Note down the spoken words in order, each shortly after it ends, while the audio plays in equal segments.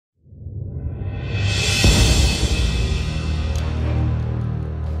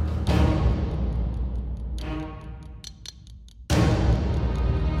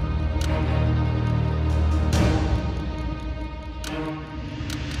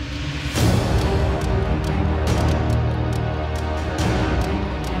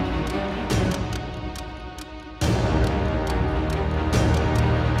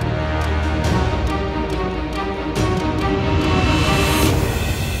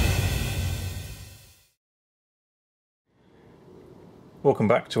Welcome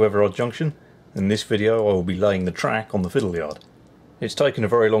back to Everard Junction. In this video I will be laying the track on the fiddle yard. It's taken a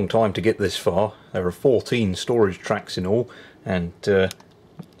very long time to get this far. There are 14 storage tracks in all, and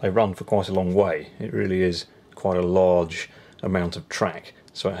they run for quite a long way. It really is quite a large amount of track,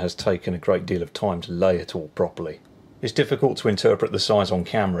 so it has taken a great deal of time to lay it all properly. It's difficult to interpret the size on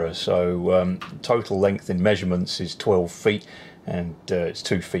camera, so total length in measurements is 12 feet and it's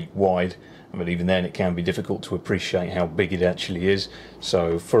 2 feet wide. But even then it can be difficult to appreciate how big it actually is.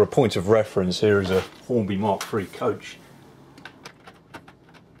 So for a point of reference, here is a Hornby Mark III coach.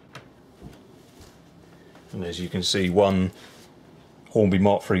 And as you can see, one Hornby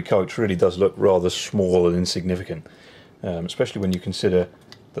Mark III coach really does look rather small and insignificant, especially when you consider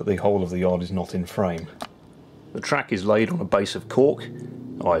that the whole of the yard is not in frame. The track is laid on a base of cork.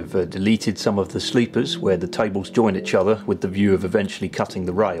 I've deleted some of the sleepers where the tables join each other with the view of eventually cutting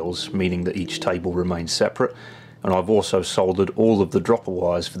the rails, meaning that each table remains separate. And I've also soldered all of the dropper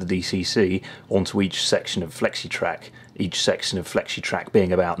wires for the DCC onto each section of flexi-track, each section of flexi-track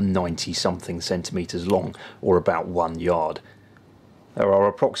being about 90 something centimetres long, or about 1 yard. There are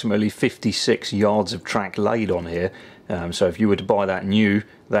approximately 56 yards of track laid on here, so if you were to buy that new,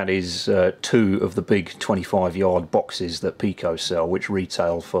 that is 2 of the big 25-yard boxes that Pico sell, which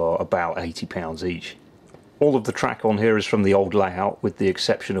retail for about £80 each. All of the track on here is from the old layout, with the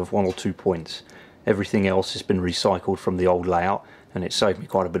exception of 1 or 2 points. Everything else has been recycled from the old layout, and it saved me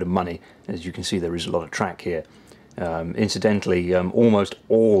quite a bit of money. As you can see, there is a lot of track here. Incidentally, almost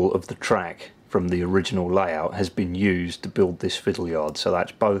all of the track from the original layout has been used to build this fiddle yard, so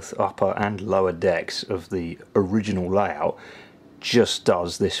that's both upper and lower decks of the original layout just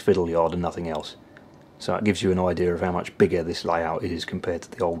does this fiddle yard and nothing else. So that gives you an idea of how much bigger this layout is compared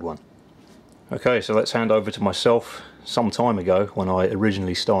to the old one. Okay, so let's hand over to myself. Some time ago, when I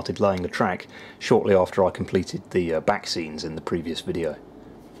originally started laying the track, shortly after I completed the back scenes in the previous video.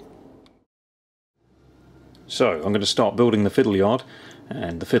 So I'm going to start building the fiddle yard,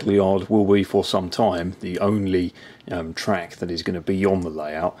 and the fiddle yard will be for some time the only track that is going to be on the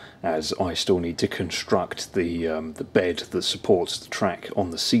layout, as I still need to construct the bed that supports the track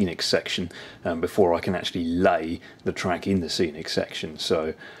on the scenic section before I can actually lay the track in the scenic section.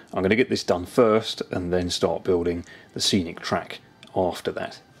 So I'm going to get this done first and then start building the scenic track after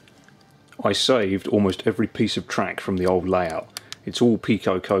that. I saved almost every piece of track from the old layout. It's all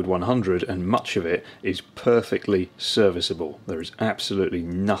Pico Code 100 and much of it is perfectly serviceable. There is absolutely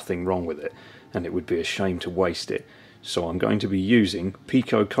nothing wrong with it, and it would be a shame to waste it. So I'm going to be using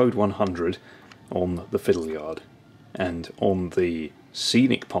Pico Code 100 on the fiddle yard, and on the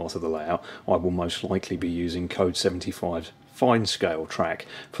scenic part of the layout I will most likely be using Code 75 fine scale track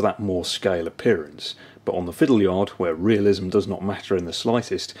for that more scale appearance. But on the fiddle yard, where realism does not matter in the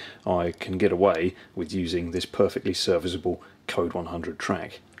slightest, I can get away with using this perfectly serviceable Code 100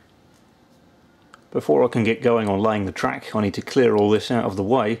 track. Before I can get going on laying the track, I need to clear all this out of the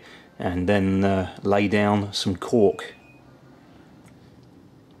way and then lay down some cork.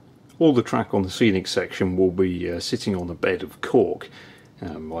 All the track on the scenic section will be sitting on a bed of cork.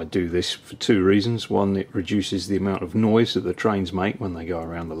 I do this for 2 reasons. One, it reduces the amount of noise that the trains make when they go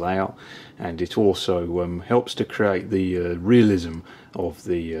around the layout, and it also helps to create the realism of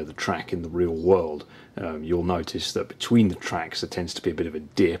the track in the real world. You'll notice that between the tracks there tends to be a bit of a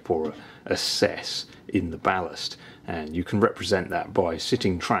dip or a cess in the ballast, and you can represent that by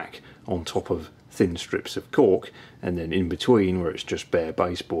sitting track on top of thin strips of cork, and then in between, where it's just bare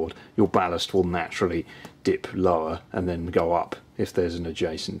baseboard, your ballast will naturally dip lower and then go up if there's an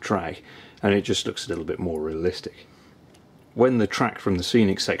adjacent track, and it just looks a little bit more realistic. When the track from the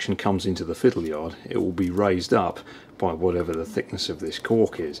scenic section comes into the fiddle yard, it will be raised up by whatever the thickness of this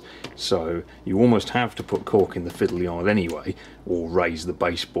cork is, so you almost have to put cork in the fiddle yard anyway, or raise the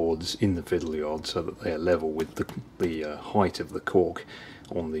baseboards in the fiddle yard so that they are level with the height of the cork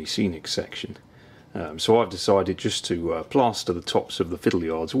on the scenic section. So I've decided just to plaster the tops of the fiddle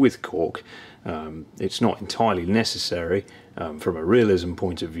yards with cork. It's not entirely necessary from a realism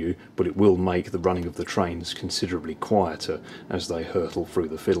point of view, but it will make the running of the trains considerably quieter as they hurtle through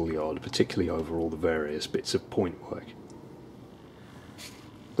the fiddle yard, particularly over all the various bits of point work.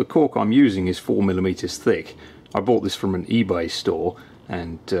 The cork I'm using is 4mm thick. I bought this from an eBay store,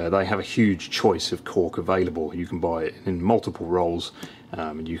 and they have a huge choice of cork available. You can buy it in multiple rolls,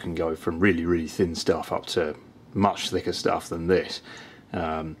 and you can go from really thin stuff up to much thicker stuff than this.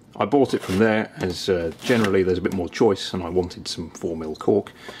 I bought it from there as generally there's a bit more choice and I wanted some 4mm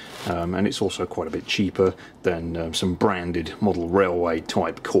cork, and it's also quite a bit cheaper than some branded model railway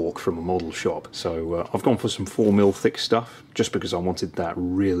type cork from a model shop. So I've gone for some 4mm thick stuff just because I wanted that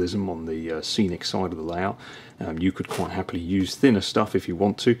realism on the scenic side of the layout. You could quite happily use thinner stuff if you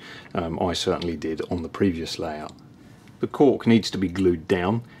want to. I certainly did on the previous layout. The cork needs to be glued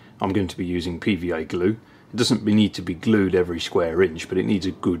down. I'm going to be using PVA glue. It doesn't need to be glued every square inch, but it needs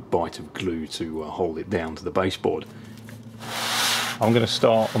a good bite of glue to hold it down to the baseboard. I'm going to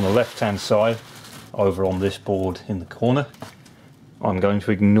start on the left hand side over on this board in the corner. I'm going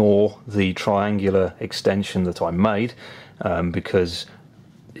to ignore the triangular extension that I made because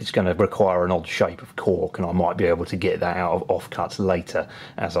it's going to require an odd shape of cork, and I might be able to get that out of offcuts later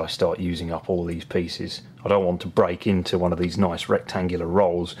as I start using up all these pieces. I don't want to break into one of these nice rectangular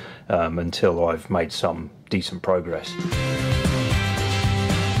rolls until I've made some decent progress.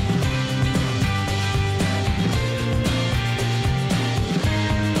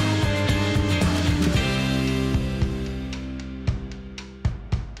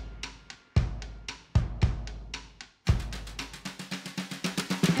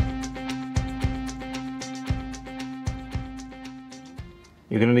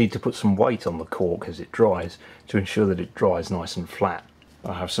 You're going to need to put some weight on the cork as it dries to ensure that it dries nice and flat.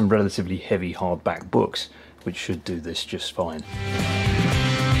 I have some relatively heavy hardback books which should do this just fine.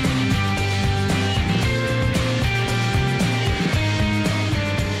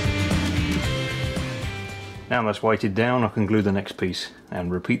 Now that's weighted down, I can glue the next piece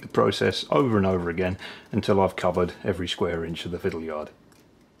and repeat the process over and over again until I've covered every square inch of the fiddle yard.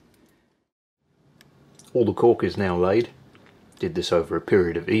 All the cork is now laid. Did this over a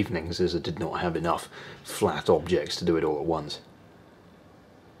period of evenings as I did not have enough flat objects to do it all at once.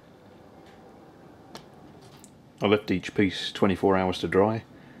 I left each piece 24 hours to dry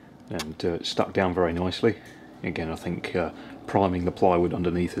and it stuck down very nicely. Again, I think priming the plywood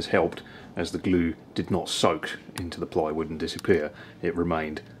underneath has helped, as the glue did not soak into the plywood and disappear. It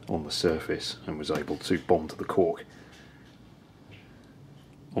remained on the surface and was able to bond to the cork.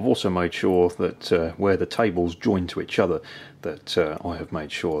 I've also made sure that where the tables join to each other, that I have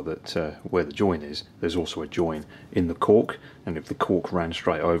made sure that where the join is, there's also a join in the cork, and if the cork ran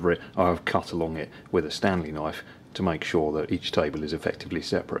straight over it, I have cut along it with a Stanley knife to make sure that each table is effectively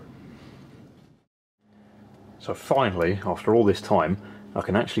separate. So finally, after all this time, I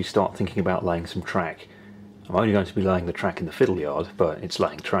can actually start thinking about laying some track. I'm only going to be laying the track in the fiddle yard, but it's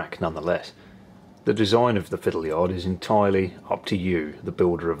laying track nonetheless. The design of the fiddle yard is entirely up to you, the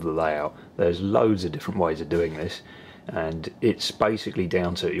builder of the layout. There's loads of different ways of doing this, and it's basically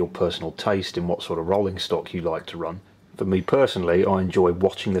down to your personal taste in what sort of rolling stock you like to run. For me personally, I enjoy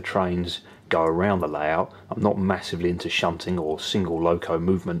watching the trains go around the layout. I'm not massively into shunting or single loco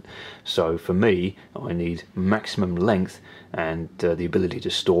movement, so for me I need maximum length and the ability to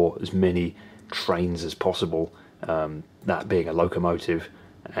store as many trains as possible, that being a locomotive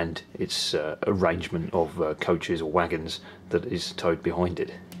and its arrangement of coaches or wagons that is towed behind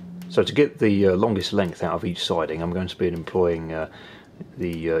it. So to get the longest length out of each siding, I'm going to be employing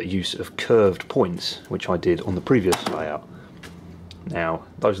the use of curved points, which I did on the previous layout. Now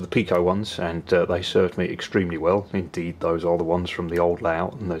those are the Pico ones, and they served me extremely well. Indeed, those are the ones from the old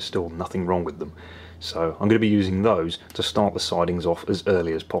layout, and there's still nothing wrong with them. So I'm going to be using those to start the sidings off as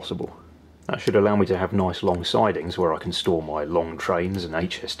early as possible. That should allow me to have nice long sidings where I can store my long trains and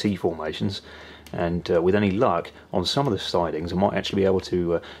HST formations, and with any luck on some of the sidings I might actually be able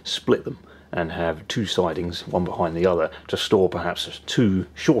to split them and have two sidings, one behind the other, to store perhaps two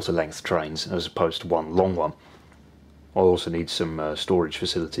shorter length trains as opposed to one long one. I also need some storage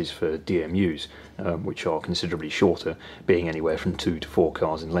facilities for DMUs, which are considerably shorter, being anywhere from 2 to 4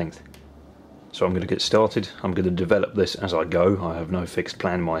 cars in length. So I'm going to get started. I'm going to develop this as I go. I have no fixed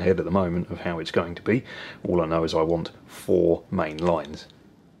plan in my head at the moment of how it's going to be. All I know is I want 4 main lines.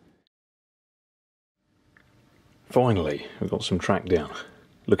 Finally, we've got some track down.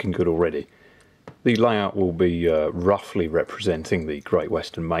 Looking good already. The layout will be roughly representing the Great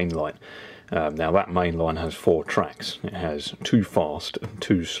Western Main Line. Now that main line has 4 tracks. It has 2 fast and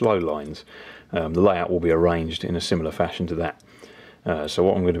 2 slow lines. The layout will be arranged in a similar fashion to that. So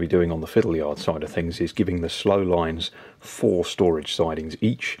what I'm going to be doing on the fiddle yard side of things is giving the slow lines 4 storage sidings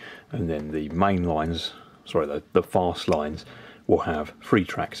each, and then the main lines, the fast lines, will have 3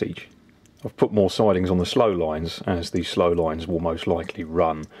 tracks each. I've put more sidings on the slow lines, as the slow lines will most likely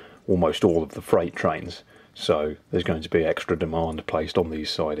run almost all of the freight trains, so there's going to be extra demand placed on these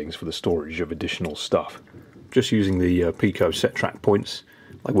sidings for the storage of additional stuff. Just using the Pico set track points.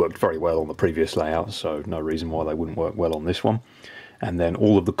 They worked very well on the previous layout, so no reason why they wouldn't work well on this one. and then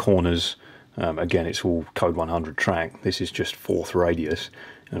all of the corners, again it's all code 100 track, this is just 4th radius,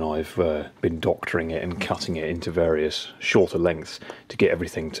 and I've been doctoring it and cutting it into various shorter lengths to get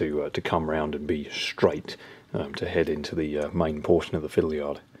everything to come round and be straight to head into the main portion of the fiddle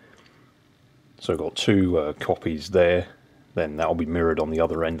yard. So I've got 2 copies there, then that'll be mirrored on the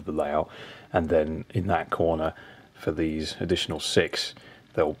other end of the layout, and then in that corner for these additional 6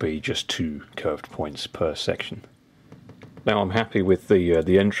 there'll be just 2 curved points per section. Now I'm happy with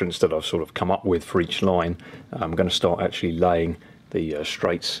the entrance that I've sort of come up with for each line. I'm going to start actually laying the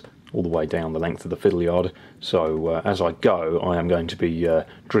straights all the way down the length of the fiddle yard, so as I go I am going to be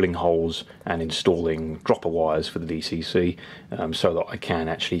drilling holes and installing dropper wires for the DCC so that I can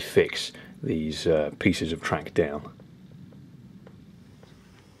actually fix these pieces of track down.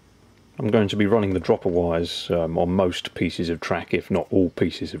 I'm going to be running the dropper wires on most pieces of track, if not all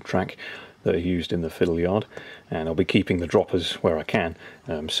pieces of track that are used in the fiddle yard, and I'll be keeping the droppers where I can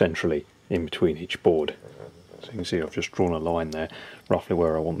centrally in between each board. So you can see I've just drawn a line there, roughly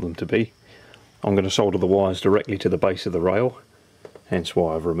where I want them to be. I'm going to solder the wires directly to the base of the rail, hence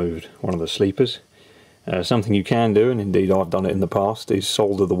why I've removed one of the sleepers. Something you can do, and indeed I've done it in the past, is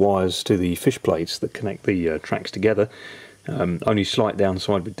solder the wires to the fish plates that connect the tracks together. Only slight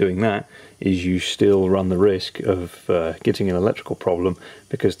downside with doing that is you still run the risk of getting an electrical problem,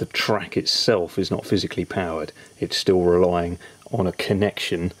 because the track itself is not physically powered. It's still relying on a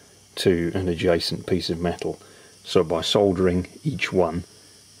connection to an adjacent piece of metal. So by soldering each one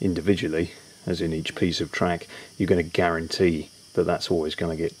individually, as in each piece of track, you're going to guarantee that that's always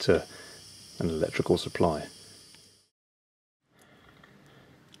going to get an electrical supply.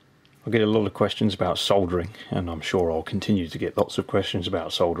 I get a lot of questions about soldering, and I'm sure I'll continue to get lots of questions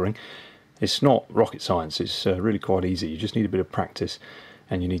about soldering. It's not rocket science, it's really quite easy. You just need a bit of practice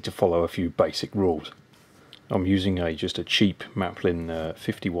and you need to follow a few basic rules. I'm using just a cheap Maplin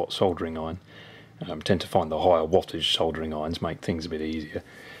 50 watt soldering iron. I tend to find the higher wattage soldering irons make things a bit easier.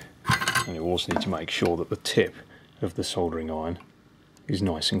 And you also need to make sure that the tip of the soldering iron is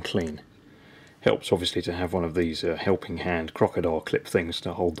nice and clean. Helps obviously to have one of these helping hand crocodile clip things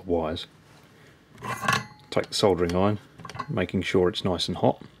to hold the wires. Take the soldering iron, making sure it's nice and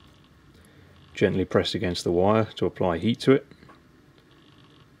hot. Gently press against the wire to apply heat to it,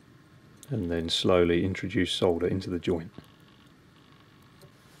 and then slowly introduce solder into the joint.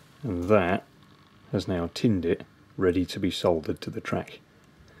 And that has now tinned it, ready to be soldered to the track.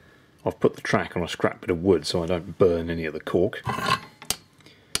 I've put the track on a scrap bit of wood so I don't burn any of the cork.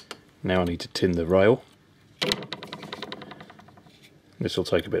 Now I need to tin the rail. This will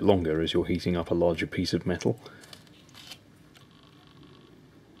take a bit longer as you're heating up a larger piece of metal.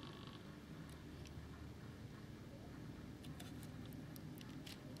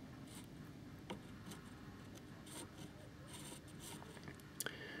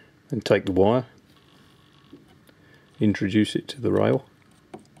 Then take the wire, introduce it to the rail.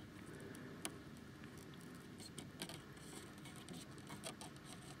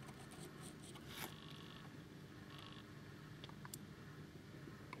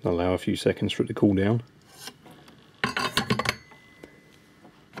 Allow a few seconds for it to cool down.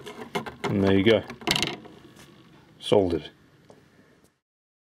 And there you go. Soldered.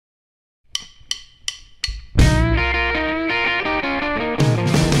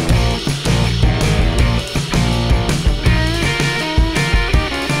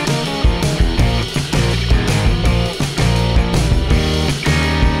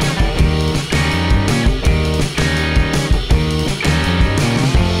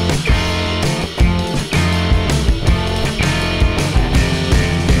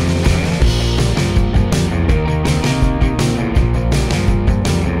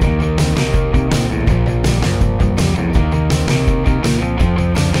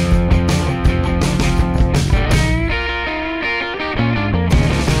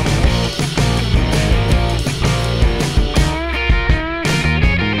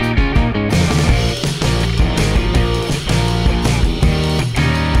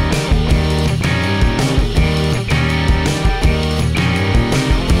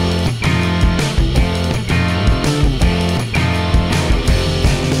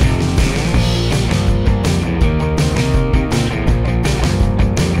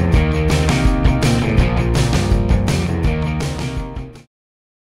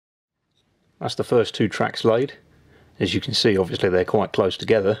 That's the first 2 tracks laid. As you can see, obviously they're quite close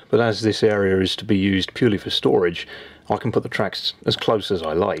together, but as this area is to be used purely for storage, I can put the tracks as close as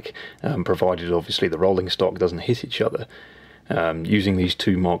I like, provided obviously the rolling stock doesn't hit each other. Using these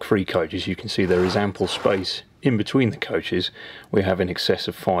 2 Mark III coaches, you can see there is ample space in between the coaches we have in excess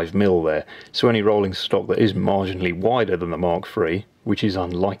of 5mm there, so any rolling stock that is marginally wider than the Mark III, which is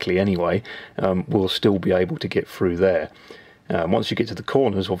unlikely anyway, will still be able to get through there. Once you get to the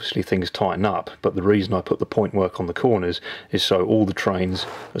corners, obviously things tighten up, but the reason I put the point work on the corners is so all the trains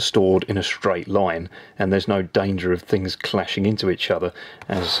are stored in a straight line and there's no danger of things clashing into each other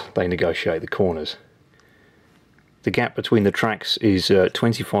as they negotiate the corners. The gap between the tracks is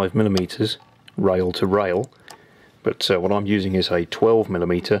 25mm rail to rail, but what I'm using is a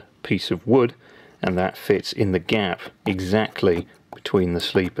 12mm piece of wood, and that fits in the gap exactly between the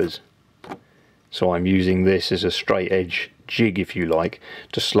sleepers. So I'm using this as a straight edge jig, if you like,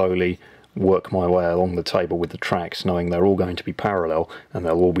 to slowly work my way along the table with the tracks, knowing they're all going to be parallel and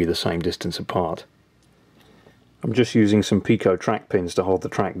they'll all be the same distance apart. I'm just using some Pico track pins to hold the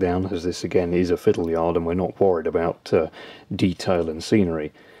track down, as this again is a fiddle yard and we're not worried about detail and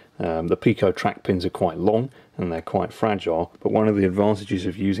scenery. The Pico track pins are quite long and they're quite fragile, but one of the advantages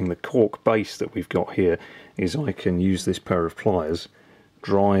of using the cork base that we've got here is I can use this pair of pliers,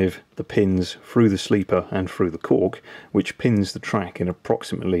 drive the pins through the sleeper and through the cork, which pins the track in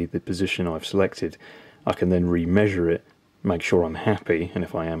approximately the position I've selected. I can then remeasure it, make sure I'm happy, and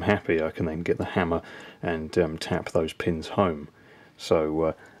if I am happy I can then get the hammer and tap those pins home.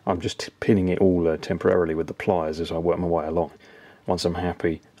 So I'm just pinning it all temporarily with the pliers as I work my way along. Once I'm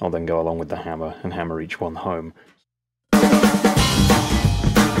happy, I'll then go along with the hammer and hammer each one home.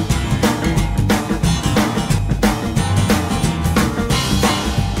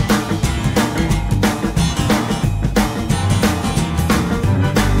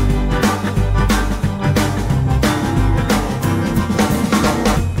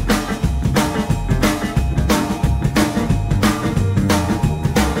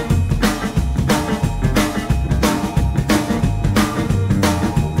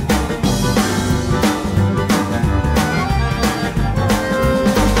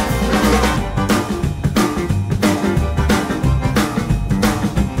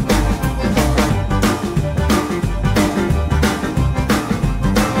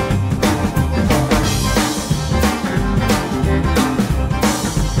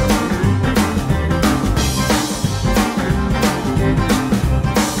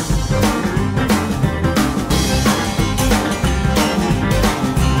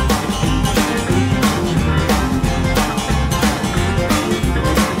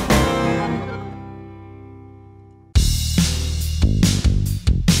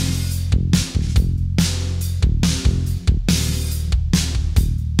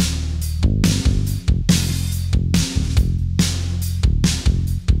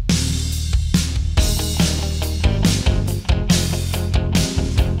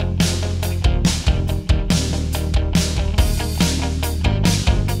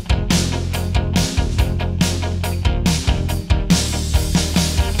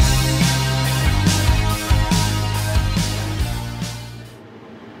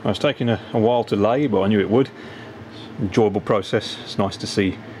 It's taken a while to lay, but I knew it would. Enjoyable process. It's nice to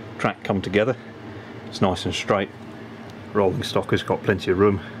see track come together. It's nice and straight. Rolling stock has got plenty of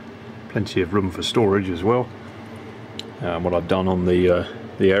room for storage as well. What I've done on the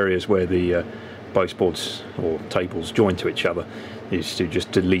areas where the baseboards or tables join to each other is to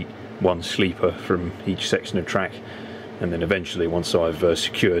just delete one sleeper from each section of track, and then eventually, once I've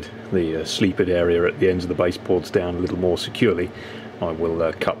secured the sleepered area at the ends of the baseboards down a little more securely, I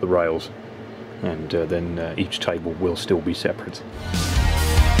will cut the rails, and then each table will still be separate.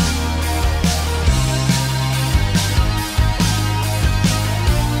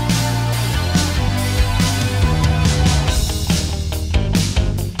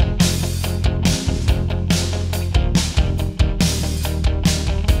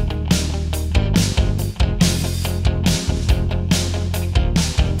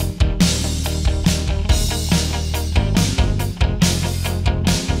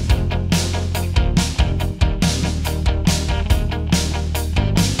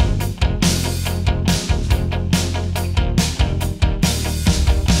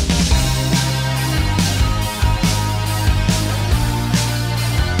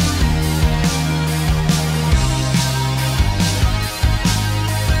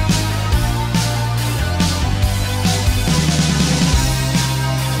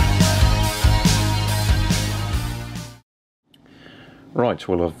 Right,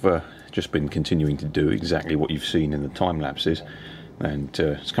 well, I've just been continuing to do exactly what you've seen in the time lapses, and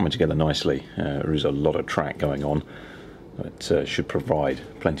it's coming together nicely. There is a lot of track going on, but should provide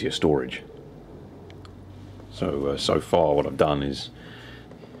plenty of storage. So far what I've done is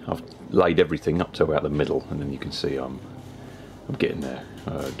I've laid everything up to about the middle, and then you can see I'm I'm getting there,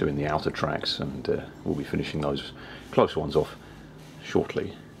 doing the outer tracks, and we'll be finishing those closer ones off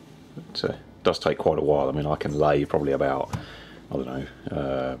shortly. It does take quite a while. I mean, I can lay probably about, I don't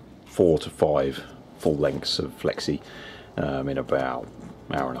know, 4 to 5 full lengths of flexi in about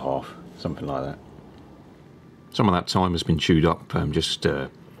an hour and a half, something like that. Some of that time has been chewed up just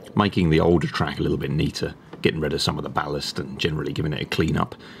making the older track a little bit neater, getting rid of some of the ballast and generally giving it a clean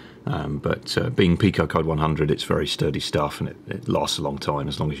up. But being Pico Code 100, it's very sturdy stuff, and it lasts a long time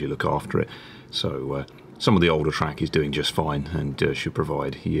as long as you look after it. So some of the older track is doing just fine and should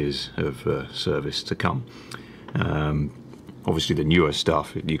provide years of service to come. Obviously the newer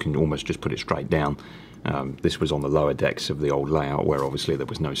stuff, you can almost just put it straight down. This was on the lower decks of the old layout where obviously there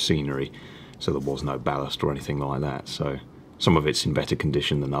was no scenery, so there was no ballast or anything like that. So some of it's in better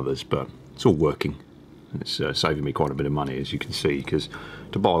condition than others, but it's all working. It's saving me quite a bit of money, as you can see, because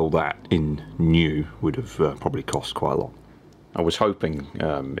to buy all that in new would have probably cost quite a lot. I was hoping,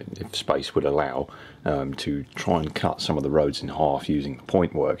 if space would allow, to try and cut some of the roads in half using the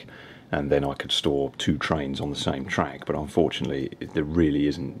point work, and then I could store 2 trains on the same track, but unfortunately there really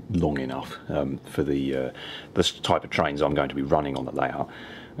isn't long enough for the type of trains I'm going to be running on the layout.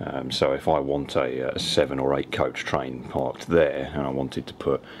 So if I want a 7 or 8 coach train parked there, and I wanted to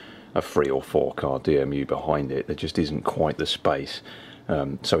put a 3 or 4 car DMU behind it, there just isn't quite the space.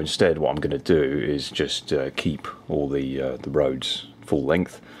 So instead what I'm going to do is just keep all the roads full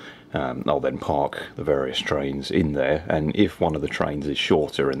length. I'll then park the various trains in there, and if one of the trains is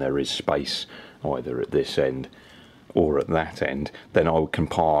shorter and there is space either at this end or at that end, then I can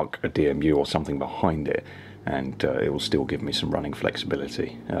park a DMU or something behind it, and it will still give me some running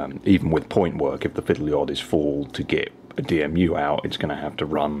flexibility. Even with point work, if the fiddle yard is full, to get a DMU out, it's going to have to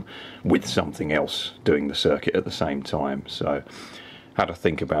run with something else doing the circuit at the same time. So had to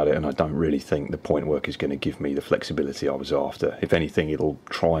think about it, and I don't really think the point work is going to give me the flexibility I was after. If anything, it'll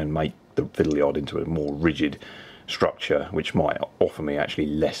try and make the fiddle yard into a more rigid structure, which might offer me actually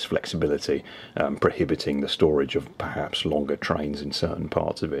less flexibility, prohibiting the storage of perhaps longer trains in certain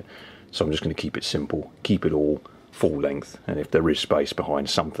parts of it. So I'm just going to keep it simple, keep it all full length, and if there is space behind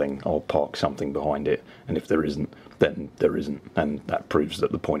something, I'll park something behind it, and if there isn't, then there isn't, and that proves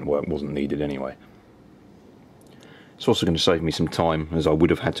that the point work wasn't needed anyway. It's also going to save me some time, as I would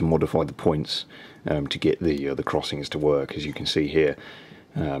have had to modify the points to get the crossings to work. As you can see here,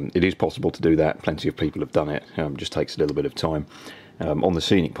 it is possible to do that. Plenty of people have done it. Just takes a little bit of time. On the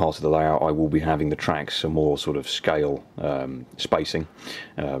scenic part of the layout, I will be having the tracks a more sort of scale spacing,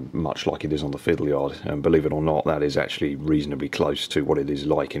 much like it is on the fiddle yard. And believe it or not, that is actually reasonably close to what it is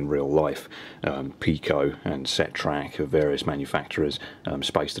like in real life. Pico and Set Track of various manufacturers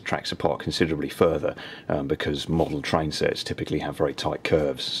space the tracks apart considerably further, because model train sets typically have very tight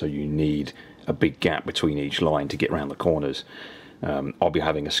curves, so you need a big gap between each line to get around the corners. I'll be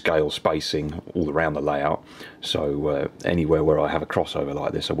having a scale spacing all around the layout, so anywhere where I have a crossover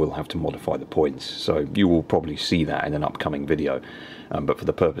like this I will have to modify the points, so you will probably see that in an upcoming video, but for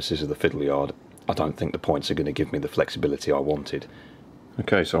the purposes of the fiddle yard I don't think the points are going to give me the flexibility I wanted.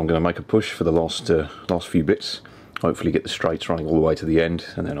 Okay, so I'm going to make a push for the last few bits, hopefully get the straights running all the way to the end,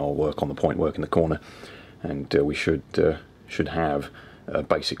 and then I'll work on the point work in the corner, and we should have a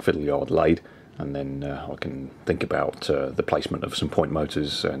basic fiddle yard laid. And then I can think about the placement of some point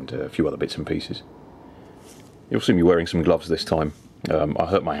motors and a few other bits and pieces. You'll see me wearing some gloves this time. I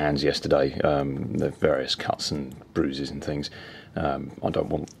hurt my hands yesterday. There are various cuts and bruises and things. I don't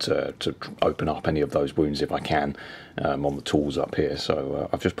want to open up any of those wounds if I can on the tools up here, so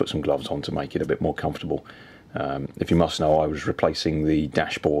I've just put some gloves on to make it a bit more comfortable. If you must know, I was replacing the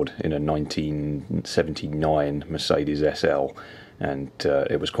dashboard in a 1979 Mercedes SL, and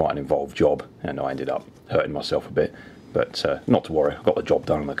it was quite an involved job, and I ended up hurting myself a bit, but not to worry, I got the job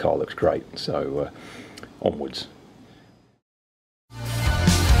done and the car looks great, so onwards.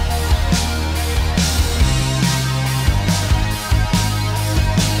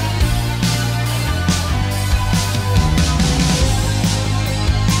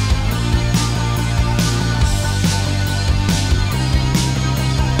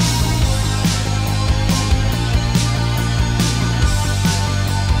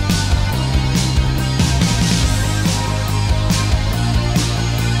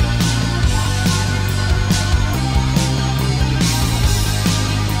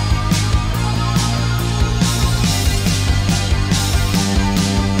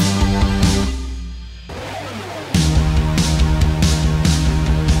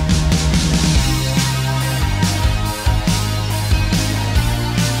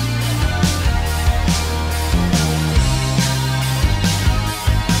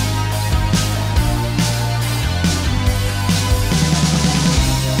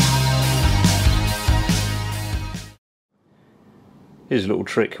 Here's a little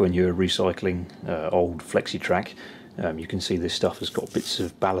trick when you're recycling old flexi-track. You can see this stuff has got bits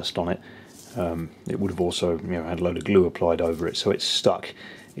of ballast on it. It would have also, you know, had a load of glue applied over it, so it's stuck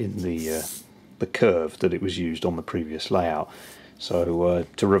in the curve that it was used on the previous layout. So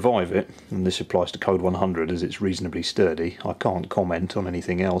to revive it, and this applies to code 100 as it's reasonably sturdy, I can't comment on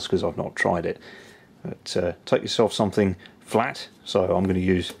anything else because I've not tried it, but take yourself something flat. So I'm going to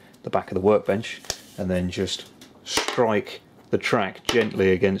use the back of the workbench and then just strike the track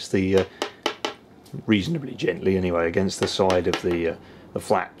gently against the, reasonably gently anyway, against the side of the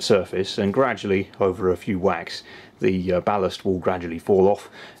flat surface, and gradually over a few whacks the ballast will gradually fall off,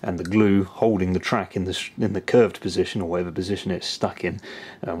 and the glue holding the track in the curved position, or whatever position it's stuck in,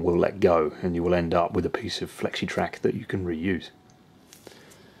 will let go, and you will end up with a piece of flexi track that you can reuse.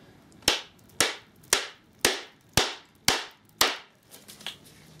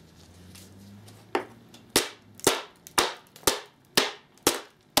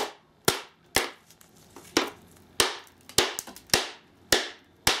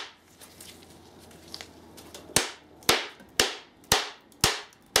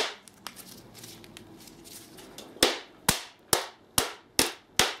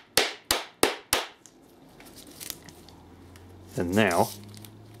 And now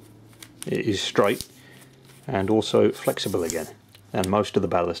it is straight and also flexible again, and most of the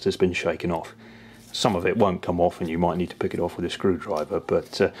ballast has been shaken off. Some of it won't come off and you might need to pick it off with a screwdriver,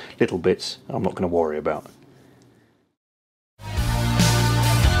 but little bits I'm not going to worry about.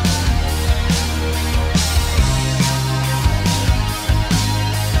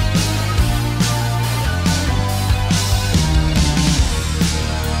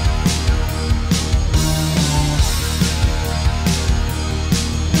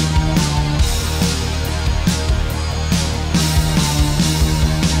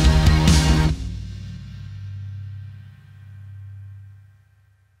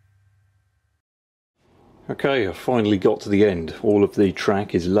 Okay, I've finally got to the end. All of the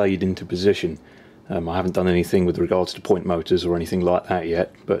track is laid into position. I haven't done anything with regards to point motors or anything like that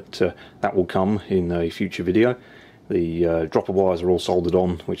yet, but that will come in a future video. The dropper wires are all soldered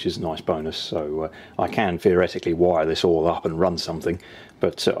on, which is a nice bonus, so I can theoretically wire this all up and run something,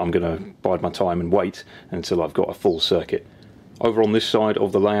 but I'm going to bide my time and wait until I've got a full circuit. Over on this side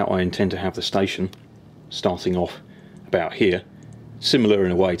of the layout I intend to have the station starting off about here. Similar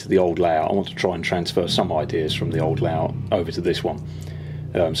in a way to the old layout. I want to try and transfer some ideas from the old layout over to this one.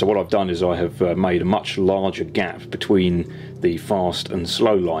 So what I've done is I have made a much larger gap between the fast and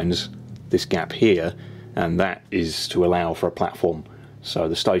slow lines, this gap here, and that is to allow for a platform. So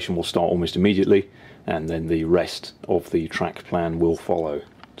the station will start almost immediately, and then the rest of the track plan will follow.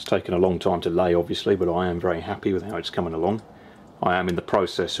 It's taken a long time to lay obviously, but I am very happy with how it's coming along. I am in the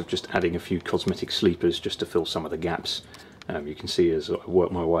process of just adding a few cosmetic sleepers just to fill some of the gaps. You can see as I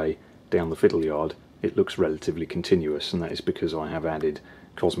work my way down the fiddle yard it looks relatively continuous, and that is because I have added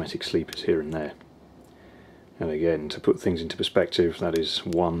cosmetic sleepers here and there. And again, to put things into perspective, that is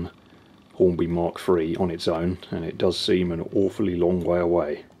one Hornby Mark III on its own, and it does seem an awfully long way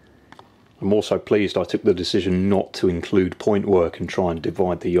away. I'm also pleased I took the decision not to include point work and try and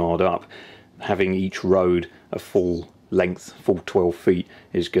divide the yard up. Having each road a full length, full 12 feet,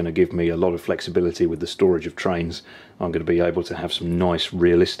 is going to give me a lot of flexibility with the storage of trains. I'm going to be able to have some nice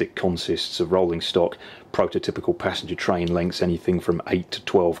realistic consists of rolling stock, prototypical passenger train lengths, anything from 8 to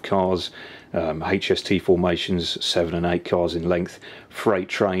 12 cars, HST formations 7 and 8 cars in length, freight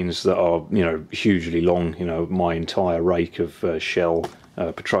trains that are, you know, hugely long. You know, my entire rake of Shell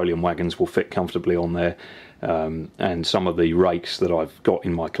petroleum wagons will fit comfortably on there. And some of the rakes that I've got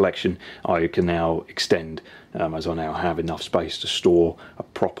in my collection I can now extend, as I now have enough space to store a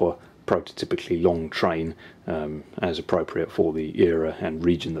proper prototypically long train as appropriate for the era and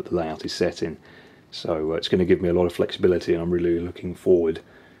region that the layout is set in. So it's going to give me a lot of flexibility, and I'm really looking forward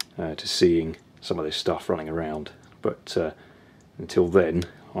to seeing some of this stuff running around. But until then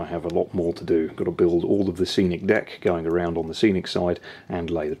I have a lot more to do. I've got to build all of the scenic deck going around on the scenic side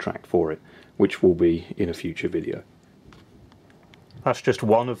and lay the track for it, which will be in a future video. That's just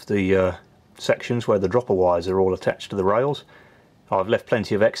one of the sections where the dropper wires are all attached to the rails. I've left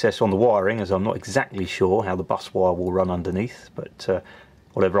plenty of excess on the wiring, as I'm not exactly sure how the bus wire will run underneath, but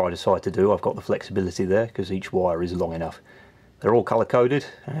whatever I decide to do, I've got the flexibility there because each wire is long enough. They're all colour coded,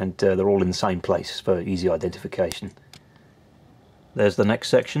 and they're all in the same place for easy identification. There's the next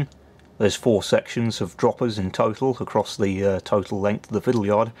section. There's 4 sections of droppers in total across the total length of the fiddle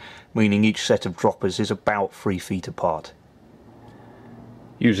yard, meaning each set of droppers is about 3 feet apart.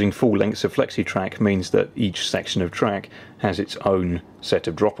 Using full lengths of flexi-track means that each section of track has its own set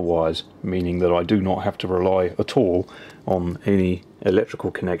of dropper wires, meaning that I do not have to rely at all on any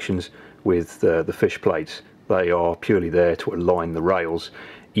electrical connections with the fish plates. They are purely there to align the rails.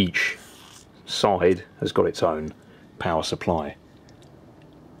 Each side has got its own power supply.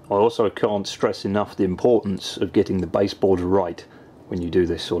 I also can't stress enough the importance of getting the baseboards right when you do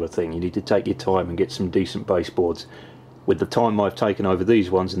this sort of thing. You need to take your time and get some decent baseboards. With the time I've taken over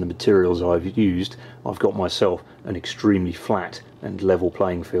these ones and the materials I've used, I've got myself an extremely flat and level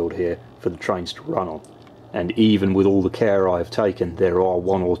playing field here for the trains to run on. And even with all the care I've taken, there are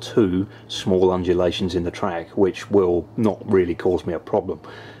one or two small undulations in the track which will not really cause me a problem.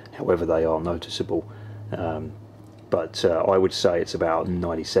 However, they are noticeable. But I would say it's about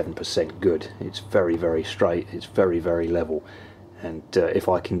 97% good. It's very, very straight, it's very, very level. And if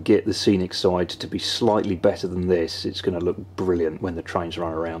I can get the scenic side to be slightly better than this, it's going to look brilliant when the trains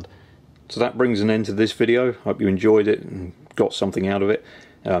run around. So that brings an end to this video. Hope you enjoyed it and got something out of it.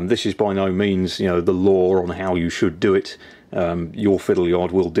 This is by no means, you know, the law on how you should do it. Your fiddle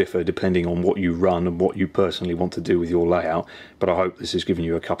yard will differ depending on what you run and what you personally want to do with your layout, but I hope this has given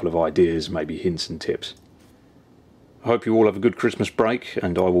you a couple of ideas, maybe hints and tips. I hope you all have a good Christmas break,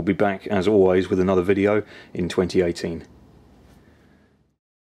 and I will be back as always with another video in 2018.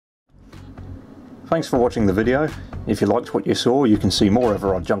 Thanks for watching the video. If you liked what you saw, you can see more of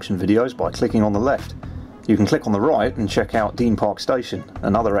our junction videos by clicking on the left. You can click on the right and check out Dean Park Station,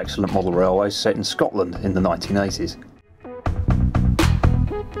 another excellent model railway set in Scotland in the 1980s.